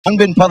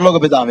அன்பின் பரலோக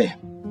பிதாவே,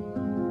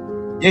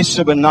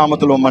 இயேசுவின்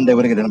நாமத்தில் உம்மண்டை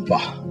வருகிறேன்ப்பா.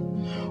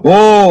 ஓ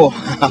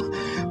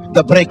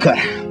the breaker,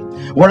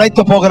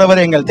 உடைத்து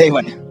போகிறவர் எங்கள்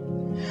தேவன்,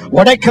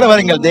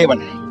 உடைக்கிறவர் எங்கள்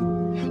தேவன்.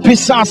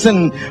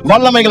 பிசாசின்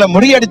வல்லமைகளை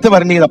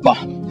முறியடித்தவர் நீரப்பா.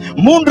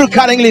 3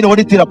 காரியங்களை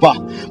ஒடித்தீரப்பா.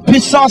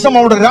 பிசாசம்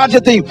அவருடைய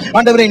ராஜ்யத்தை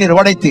ஆண்டவரே நீர்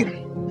உடைத்தீர்.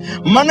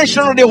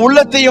 மனுஷனுடைய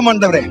உள்ளத்தையும்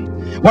ஆண்டவரே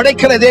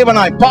உடைக்கிற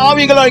தேவனாய்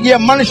பாவிகளாகிய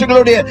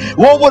மனுஷர்களுடைய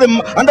ஒவ்வொரு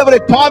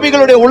ஆண்டவரே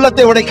பாவிகளுடைய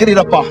உள்ளத்தை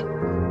உடைக்கிறீரப்பா.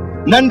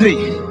 நன்றி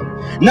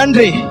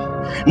நன்றி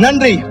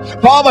நன்றி.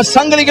 பாவ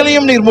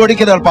சங்கிலிகளையும் நீர்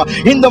உடைக்கிறார்ப்பா.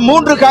 இந்த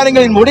 3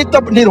 காரியங்களின்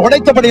நீர்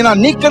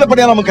உடைத்தபடியால்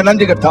நீக்கிறபடியால் நமக்கு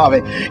நன்றி கர்த்தாவே.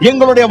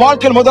 எங்களுடைய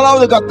வாழ்க்கையில்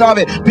முதலாவது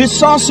கர்த்தாவே,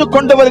 பிசாசு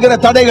கொண்டு வருகிற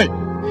தடைகள்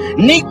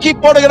நீக்கி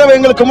போடுகிறவ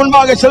எங்களுக்கு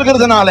முன்பாக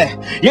செல்கிறதுனால,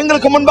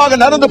 எங்களுக்கு முன்பாக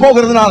நடந்து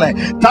போகிறதுனால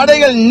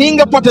தடைகள்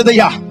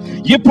நீங்கப்பட்டதையா.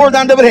 இப்பொழுது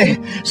ஆண்டவரே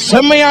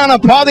செம்மையான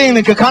பாதை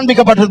எனக்கு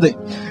காண்பிக்கப்பட்டது.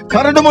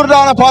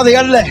 கரடுமுரடான பாதை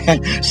அல்ல,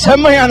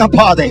 செம்மையான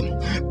பாதை.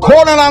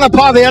 கோணலான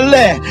பாதை அல்ல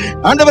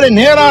ஆண்டவரே,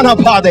 நேரான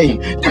பாதை.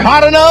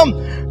 காரணம்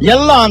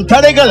எல்லாம்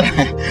தடைகள்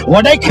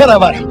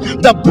உடைக்கிறவர்.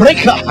 the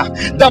breaker,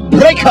 the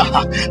breaker,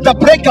 the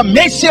breaker.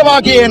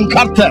 மேசியவாகிய என்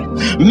கர்த்தர்,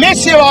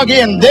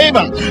 மேசியவாகிய என்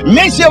தேவன்,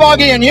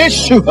 மேசியவாகிய என்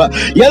இயேசு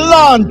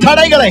எல்லா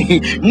தடைகளை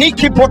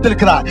நீக்கி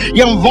போட்டிருக்கிறார்.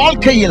 என்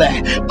வாழ்க்கையில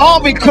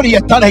ஆவிக்குரிய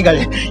தடைகள்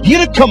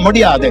இருக்க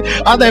முடியாது,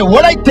 அதை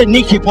உடைத்து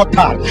நீக்கி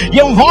போட்டார்.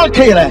 என்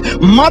வாழ்க்கையில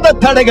மத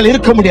தடைகள்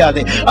இருக்க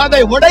முடியாது,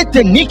 அதை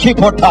உடைத்து நீக்கி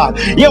போட்டார்.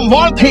 என்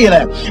வாழ்க்கையில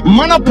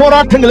மன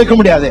போராட்டங்கள் இருக்க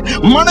முடியாது,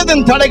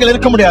 மனதின் தடைகள்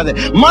இருக்க முடியாது,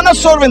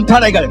 மனசோர்வின்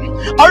தடைகள்,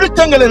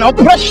 அழுத்தங்களின்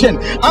ஆபரேஷன்,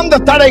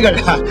 அந்த தடைகள்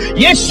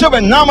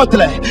இயேசுவின்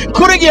நாமத்திலே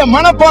குறுகிய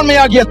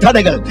மனப்பான்மையாகிய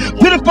தடைகள்,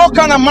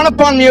 பிற்போக்கான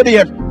மனப்பான்மையுடைய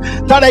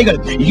தடைகள்,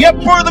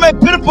 எப்பொழுதுமே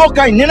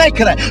பிற்போக்காய்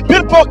நினைக்கிற,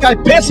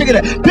 பிற்போக்காய் பேசுகிற,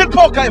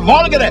 பிற்போக்காய்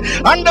வாழ்கிற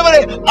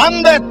ஆண்டவரே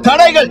அந்த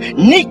தடைகள்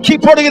நீக்கி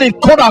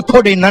போடுகிறீர். கோடா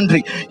கோடி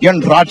நன்றி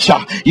என் ராஜா,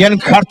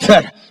 என்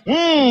கர்த்தர்.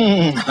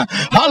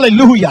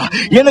 ஹல்லேலூயா.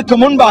 எனக்கு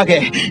முன்பாக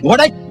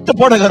உடைத்து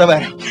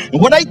போடுகிறவர்,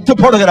 உடைத்து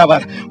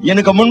போடுகிறவர்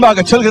எனக்கு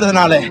முன்பாக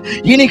செல்கிறதுனால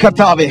இனி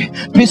கர்த்தாவே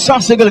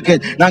பிசாசுகளுக்கு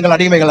நாங்கள்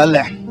அடிமைகள் அல்ல.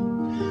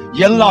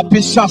 எல்லா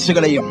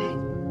பிசாசுகளையும்,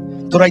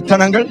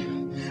 துரைத்தனங்கள்,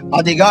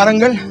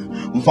 அதிகாரங்கள்,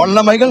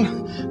 வல்லமைகள்,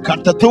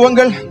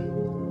 கர்த்தத்துவங்கள்,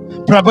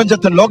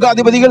 பிரபஞ்சத்தின்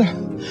லோகாதிபதிகள்,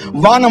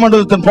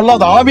 வானமண்டலத்தின்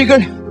பொல்லாத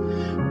ஆவிகள்,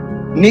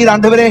 நீர்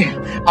ஆண்டவரே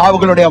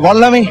அவர்களுடைய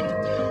வல்லமை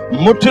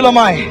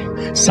முற்றிலுமாய்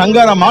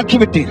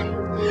சங்காரமாக்கிவிட்டீர்,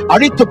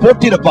 அழித்து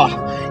போட்டிருப்பா.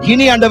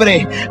 இனி ஆண்டவரே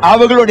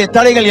அவர்களுடைய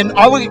தடைகள்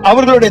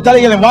அவர்களுடைய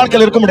தடைகள் என்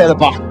வாழ்க்கையில் இருக்க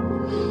முடியாதுப்பா.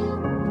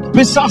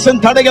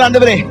 பிசாசின் தடைகள்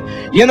ஆண்டவரே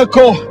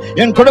எனக்கோ,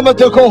 என்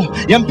குடும்பத்திற்கோ,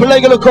 என்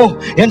பிள்ளைகளுக்கோ,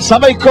 என்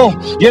சபைக்கோ,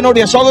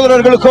 என்னுடைய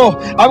சகோதரர்களுக்கோ,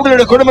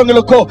 அவர்களுடைய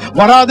குடும்பங்களுக்கோ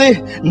வராது,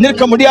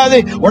 நிற்க முடியாது.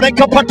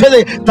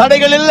 உடைக்கப்பட்டது,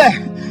 தடைகள் இல்லை.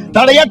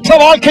 தடையற்ற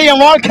வாழ்க்கை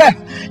என் வாழ்க்கை.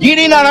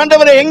 இனி நான்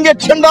ஆண்டவரே எங்கே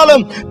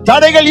சென்றாலும்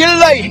தடைகள்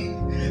இல்லை.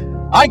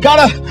 I got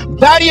a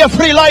barrier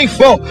free life.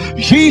 Oh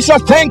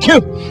Jesus, thank you,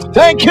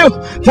 thank you,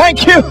 thank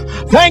you,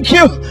 thank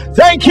you,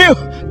 thank you,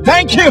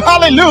 thank you.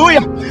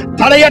 Hallelujah.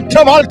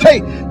 தடையற்ற வாழ்க்கை,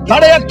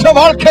 தடையற்ற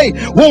வாழ்க்கை.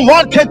 உன்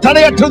வாழ்க்கை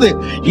தடையற்றது.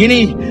 இனி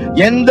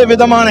எந்த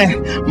விதமான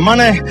மன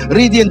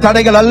ரீதியின்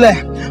தடைகள் அல்ல,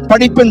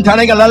 படிப்பின்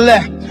தடைகள் அல்ல.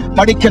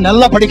 படிக்க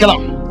நல்லா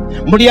படிக்கலாம்,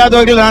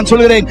 முடியாதவர்கள் நான்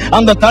சொல்கிறேன்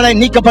அந்த தடை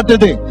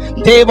நீக்கப்பட்டது.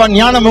 தேவ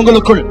ஞானம்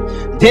உங்களுக்குள்,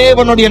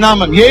 தேவனுடைய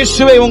நாமம்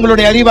இயேசுவே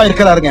உங்களுடைய அறிவா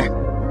இருக்கிறாருங்க.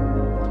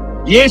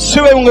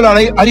 இயேசுவே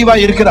உங்களுடைய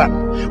அறிவாய் இருக்கிறார்.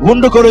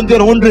 1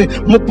 கொரிந்தியர்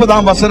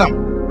 1:30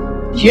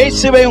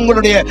 இயேசுவே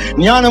உங்களுடைய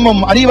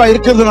ஞானமும் அறிவா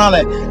இருக்கிறதுனால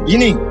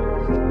இனி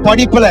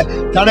படிப்புல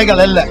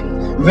தடைகள் இல்ல,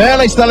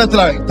 வேலை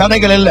ஸ்தலத்துல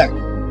தடைகள் இல்ல.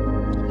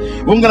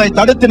 உங்களை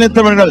தடுத்து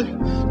நிறுத்தவர்கள்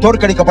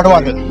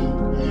தோற்கடிக்கப்படுவார்கள்.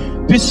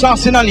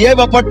 பிசாசினால்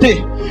ஏவப்பட்டு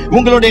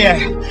உங்களுடைய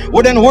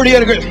உடன்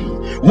ஊழியர்கள்,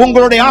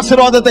 உங்களுடைய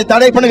ஆசீர்வாதத்தை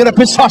தடை பண்ணுகிற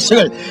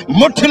பிசாசுகள்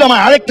முற்றிலும்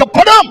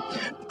அழைக்கப்படும்.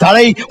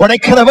 தடை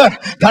உடைக்கிறவர்,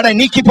 தடை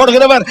நீக்கி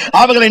போடுகிறவர்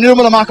அவர்களை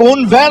நிர்மூலமாக.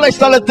 உன் வேலை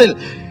ஸ்தலத்தில்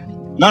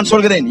நான்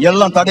சொல்கிறேன்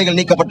எல்லாம் தடைகள்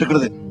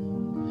நீக்கப்பட்டிருக்கிறது.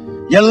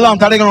 எல்லா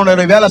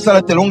தடைகளுடைய வேலை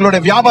ஸ்தலத்தில்,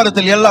 உங்களுடைய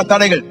வியாபாரத்தில் எல்லா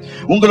தடைகள்,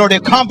 உங்களுடைய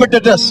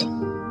காம்படிட்டர்ஸ்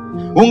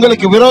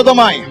உங்களுக்கு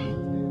விரோதமாய்,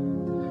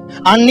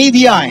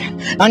 அநீதியாய்,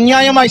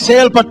 அநியாயமாய்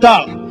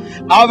செயல்பட்டால்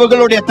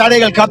அவர்களுடைய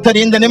தடைகள்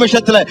கர்த்தர் இந்த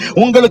நிமிஷத்துல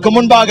உங்களுக்கு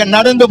முன்பாக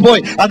நடந்து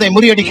போய் அதை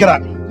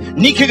முறியடிக்கிறார்,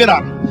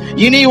 நீக்குகிறார்.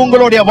 இனி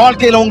உங்களுடைய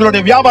வாழ்க்கையில,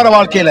 உங்களுடைய வியாபார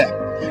வாழ்க்கையில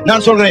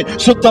நான் சொல்கிறேன்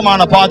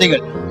சுத்தமான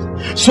பாதைகள்,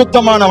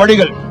 சுத்தமான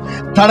வழிகள்,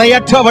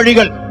 தடையற்ற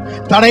வழிகள்,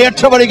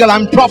 தடையற்ற வழிகள்.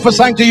 I'm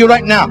prophesying to you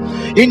right now.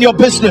 In your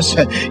business,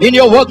 in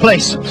your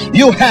workplace,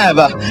 you have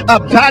a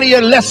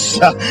barrierless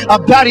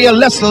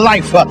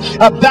life,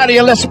 a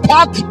barrierless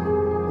path.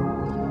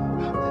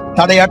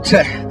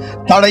 தடையற்ற,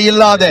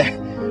 தடையில்லாத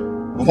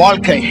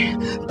வாழ்க்கை,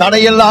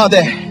 தடையில்லாத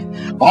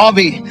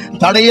ஆவி,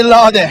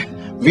 தடையில்லாத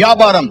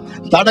வியாபாரம்,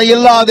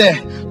 தடையில்லாத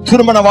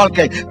திருமண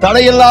வாழ்க்கை,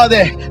 தடையில்லாத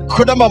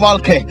குடும்ப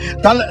வாழ்க்கை,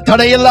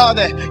 தடையில்லாத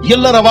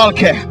இல்லற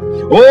வாழ்க்கை.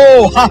 ஓ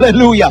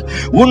ஹல்லேலூயா.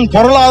 உன்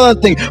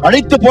பொருளாதாரத்தை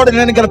அழித்து போட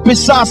நினைக்கிற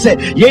பிசாசே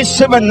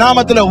இயேசுவின்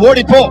நாமத்தில்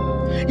ஓடிப்போ.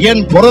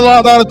 என்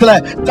பொருளாதாரத்துல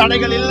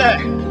தடைகள் இல்ல,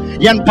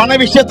 என் பண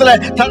விஷயத்துல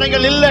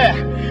தடைகள் இல்ல.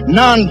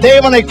 நான்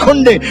தேவனை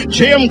கொண்டு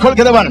ஜெயம்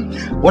கொள்கிறவன்,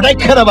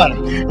 உடைக்கிறவர்,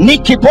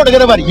 நீக்கி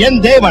போடுகிறவர் என்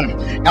தேவன்.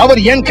 அவர்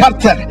என்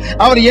கர்த்தர்,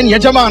 அவர் என்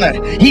எஜமானர்.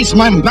 He is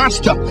my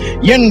master,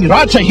 N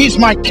Raja. He is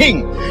my king,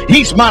 He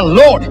is my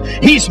Lord,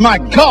 He is my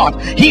God,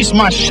 He is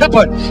my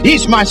shepherd, He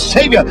is my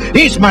savior,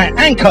 He is my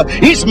anchor,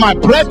 He is my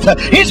breath,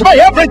 He is my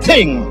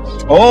everything.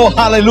 Oh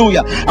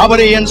hallelujah.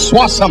 அவரே என்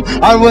சுவாசம்,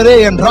 அவரே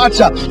என்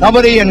ராஜா,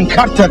 அவரே என்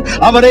கர்த்தர்,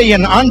 அவரே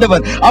என்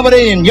ஆண்டவர், அவரே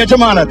என்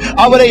எஜமானர்,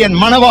 அவரே என்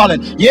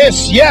மணவாளன்.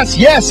 S S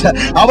S.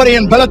 அவரே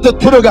என் பலத்த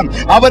துருகம்,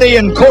 அவரே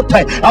என்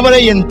கோட்டை, அவரே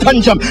என்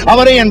தஞ்சம்,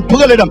 அவரே என்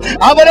புகலிடம்,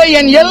 அவரே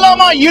என்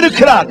எல்லாமா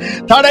இருக்கிறார்.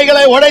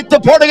 தடைகளை உடைத்து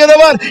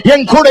போடுகிறவர்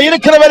என் கூட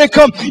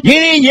இருக்கிறவருக்கும்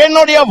இனி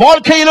என்னுடைய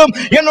வாழ்க்கையிலும்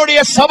என்னுடைய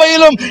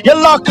சபையிலும்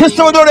எல்லா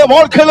கிறிஸ்தவர்களுடைய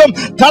வாழ்க்கையிலும்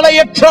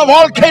தடையற்ற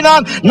வாழ்க்கை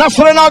நான்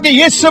நசரேயனாகிய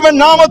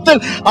இயேசுவின்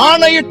நாமத்தில்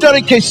ஆணையிட்டு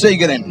அறிக்கை செய்கிறேன்.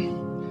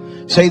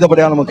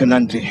 செய்தபடியால் நமக்கு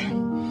நன்றி,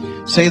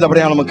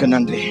 செய்தபடியால் நமக்கு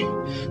நன்றி,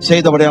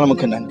 செய்தபடியால்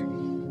நமக்கு நன்றி.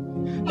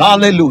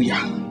 ஹalleluya,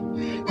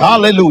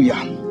 ஹalleluya.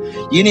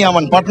 இனி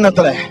அவன்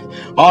பட்டணத்துல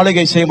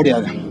ஆளுகை செய்ய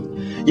முடியாது.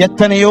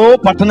 எத்தனையோ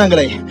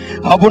பட்டணங்களை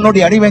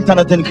அவனுடைய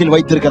அடிமைத்தனத்தின் கீழ்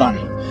வைத்திருக்கிறான்.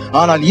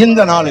 ஆனால்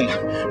இந்த நாளில்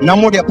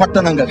நம்முடைய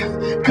பட்டணங்கள்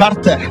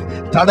கர்த்தர்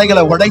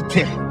தடைகளை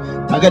உடைத்து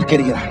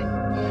தகர்க்கிறார்.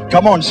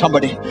 Come on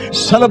somebody,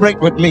 celebrate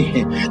with me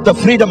the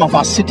freedom of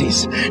our cities.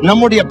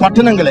 நம்முடைய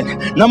பட்டணங்களில்,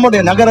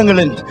 நம்முடைய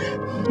நகரங்களில்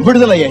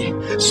விடுதலையை,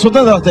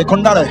 சுதந்திரத்தை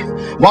கொண்டாட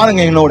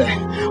வாருங்க, என்னோட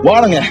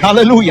வாருங்க.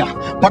 ஹalleluya.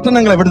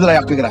 பட்டணங்களை விடுதலை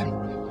ஆக்குகிறார்.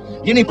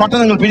 இனி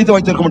பட்டணங்கள் பிடித்து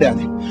வைத்திருக்க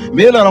முடியாது.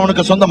 வேலூர்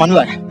அவனுக்கு சொந்தம்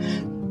அல்ல,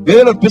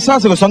 வேலூர்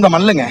பிசாசுக்கு சொந்தம்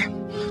அல்லங்க.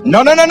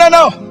 நோ நோ நோ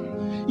நோ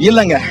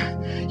இல்லங்க.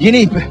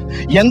 இனி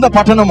எந்த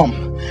பட்டணமும்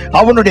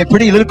அவனுடைய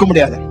பிடியில் இருக்க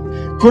முடியாது.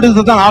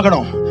 கொடுத்துதான்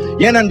ஆகணும்.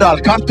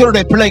 ஏனென்றால்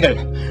கர்த்தருடைய பிள்ளைகள்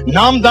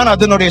நாம் தான்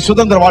அதனுடைய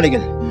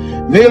சுதந்திரவாளிகள்.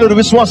 வேலூர்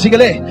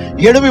விசுவாசிகளே,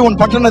 எழுவி உன்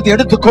பட்டணத்தை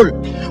எடுத்துக்கொள்,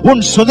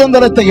 உன்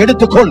சுதந்திரத்தை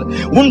எடுத்துக்கொள்,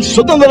 உன்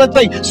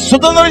சுதந்திரத்தை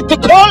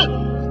சுதந்திரித்துக்கொள்.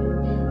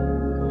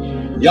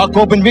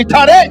 யாக்கோபின்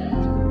வீட்டாரே,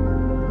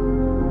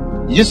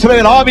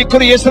 இஸ்ரவேல்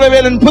ஆவிக்குரிய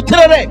இஸ்ரவேலின்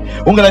புத்திரரே,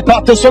 உங்களை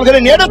பார்த்து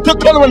சொல்கிறேன்,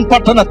 எடுத்துக்கொள் உன்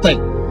பட்டணத்தை,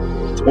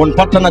 உன்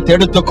பட்டணத்தை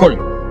எடுத்துக்கொள்,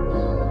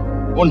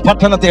 உன்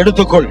பட்டணத்தை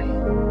எடுத்துக்கொள்.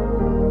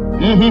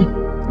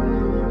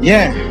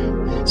 ஏன்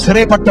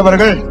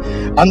சிறைப்பட்டவர்கள்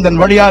அந்த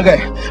வழியாக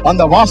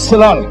அந்த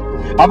வாசலால்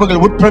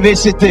அவர்கள்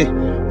உட்பிரவேசித்து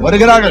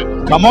வருகிறார்கள்.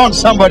 Come on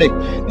somebody,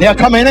 they are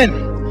coming in,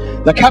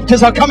 the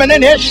captives are coming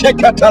in.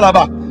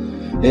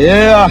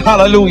 Yeah,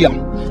 hallelujah,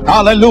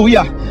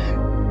 hallelujah.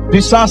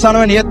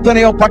 பிசாசானவன்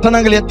எத்தனையோ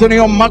பட்டணங்கள்,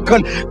 எத்தனையோ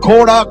மக்கள்,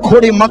 கோடா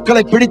கோடி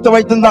மக்களை பிடித்து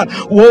வைத்திருந்தான்.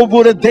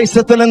 ஒவ்வொரு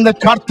தேசத்தில் இந்த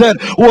கர்த்தர்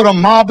ஒரு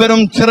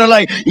மாபெரும்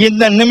திரளை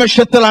இந்த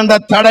நிமிஷத்தில் அந்த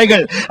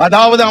தடைகள்,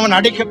 அதாவது அவன்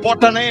அடிக்க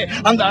போட்டானே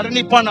அந்த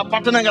அருணிப்பான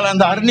பட்டணங்கள்,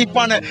 அந்த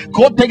அருணிப்பான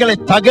கோட்டைகளை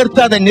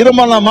தகர்த்து அதை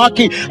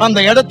நிர்மலமாக்கி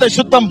அந்த இடத்தை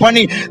சுத்தம்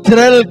பண்ணி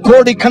திரள்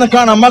கோடி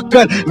கணக்கான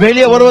மக்கள்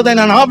வெளியே வருவதை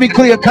நான்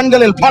ஆவிக்குரிய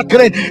கண்களில்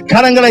பார்க்கிறேன்.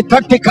 கரங்களை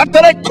தட்டி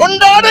கர்த்தரை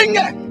கொண்டாடுங்க.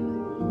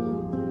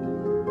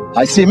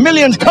 I see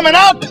millions coming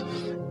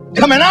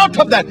out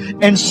of that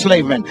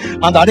enslavement.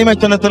 அந்த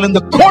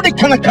அடிமைத்தனத்திலிருந்து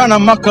கோடிக்கணக்கான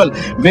மக்கள்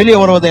வெளியே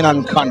வருவதை நான்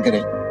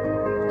காண்கிறேன்.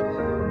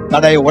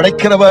 தடை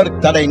உடைக்கிறவர்,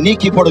 தடை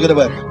நீக்கி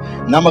போடுகிறவர்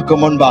நமக்கு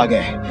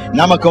முன்பாக,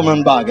 நமக்கு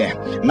முன்பாக,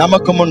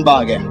 நமக்கு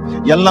முன்பாக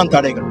எல்லாம்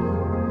தடைகள்.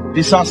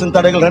 பிசாசின்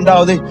தடைகள்.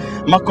 இரண்டாவது,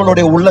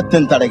 மக்களுடைய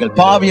உள்ளத்தின் தடைகள்,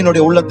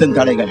 பாவியினுடைய உள்ளத்தின்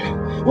தடைகள்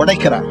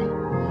உடைக்கிறார்.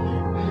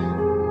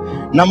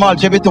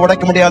 நம்மால் ஜெபித்து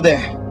உடைக்க முடியாத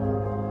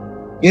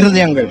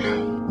இருதயங்கள்,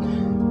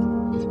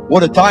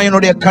 ஒரு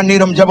தாயினுடைய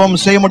கண்ணீரும் ஜெபம்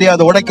செய்ய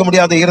முடியாது, உடைக்க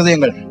முடியாத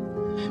இருதயங்கள்,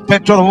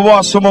 பெற்றோர்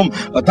உபவாசமும்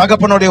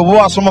தகப்பனுடைய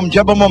உபவாசமும்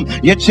ஜெபமும்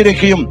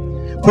எச்சரிக்கையும்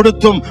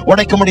கொடுத்தும்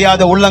உடைக்க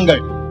முடியாத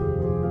உள்ளங்கள்,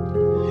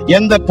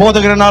 எந்த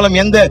போதகரினாலும்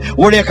எந்த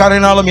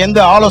ஊழியக்காரனாலும் எந்த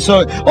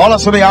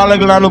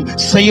ஆலோசனையாளர்களாலும்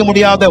செய்ய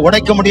முடியாத,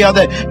 உடைக்க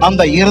முடியாத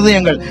அந்த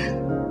இருதயங்கள்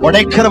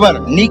உடைக்கிறவர்,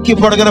 நீக்கி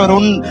போடுகிறவர்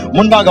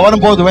முன்பாக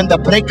வரும்போது when the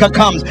breaker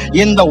comes,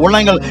 இந்த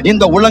உள்ளங்கள்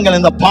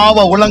இந்த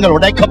பாவ உள்ளங்கள்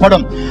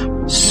உடைக்கப்படும்.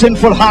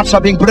 Sinful hearts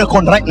are being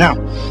broken right now.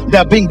 They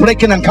are being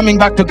broken and coming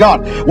back to God.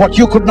 What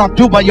you could not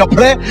do by your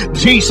prayer,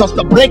 Jesus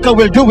the breaker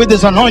will do with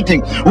his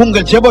anointing.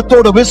 உங்கள்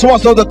ஜெபத்தோடு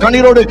விசுவாசத்தோடு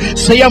கண்ணீரோடு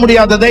செய்ய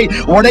முடியாததை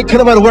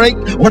உடைக்கிறவர்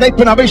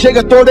உடைப்பின்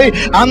அபிஷேகத்தோடு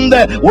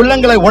அந்த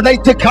உள்ளங்களை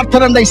உடைத்து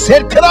கர்த்தரண்டை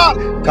சேர்க்கிறார்.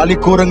 களி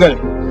கூறுங்கள்.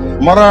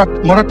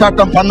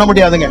 முரட்டாட்டம் பண்ண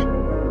முடியாதுங்க.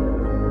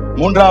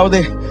 மூன்றாவது,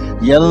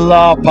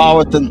 எல்லா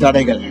பாவத்தின்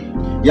தடைகள்,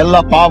 எல்லா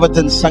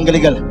பாவத்தின்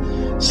சங்கிலிகள்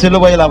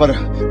சிலுவையில் அவர்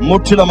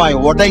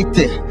முற்றிலுமாய்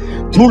உடைத்து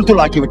தூள்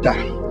தூளாக்கி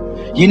விட்டார்.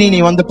 இனி நீ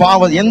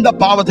எந்த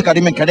பாவத்துக்கு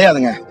அடிமை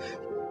கிடையாதுங்க.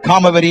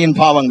 காமவெறியின்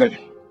பாவங்கள்,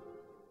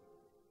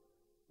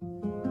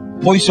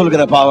 பொய்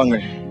சொல்கிற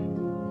பாவங்கள்,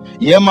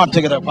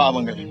 ஏமாற்றுகிற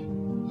பாவங்கள்,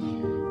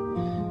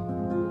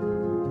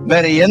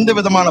 வேற எந்த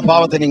விதமான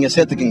பாவத்தை நீங்க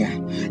சேர்த்துக்கீங்க.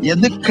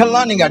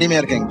 எதுக்கெல்லாம் நீங்க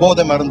அடிமையா இருக்கீங்க?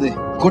 போதை மருந்து,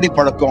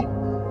 குடிப்பழக்கம்,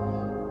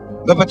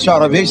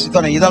 விபச்சார,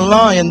 வேசித்தனம்,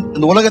 இதெல்லாம்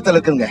இந்த உலகத்தில்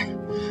இருக்குங்க.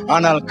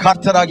 ஆனால்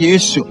கர்த்தராகிய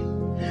இயேசு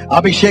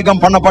அபிஷேகம்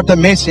பண்ணப்பட்ட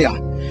மேசியா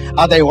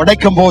அதை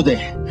உடைக்கும் போது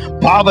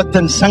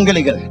பாவத்தின்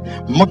சங்கிலிகள்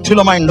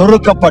முற்றிலுமாய்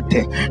நொறுக்கப்பட்டு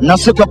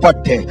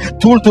நசுக்கப்பட்டு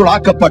தூள் தூள்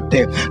ஆக்கப்பட்டு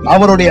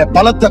அவருடைய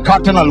பலத்த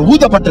காற்றினால்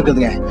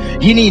ஊதப்பட்டிருக்குதுங்க.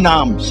 இனி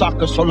நாம்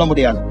சாக்கு சொல்ல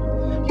முடியாது,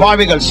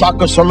 பாவிகள்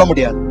சாக்கு சொல்ல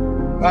முடியாது.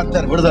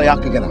 கர்த்தர்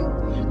விடுதலையாக்குகிறார்.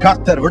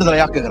 கர்த்தர்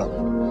விடுதலையாக்குகிறார்.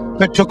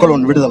 பெற்றுக்கொள்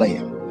உன்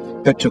விடுதலையை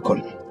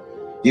பெற்றுக்கொள்.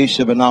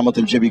 இயேசுவின்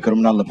நாமத்தில்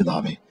ஜெபிக்கிறோம் நல்ல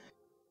பிதாவே.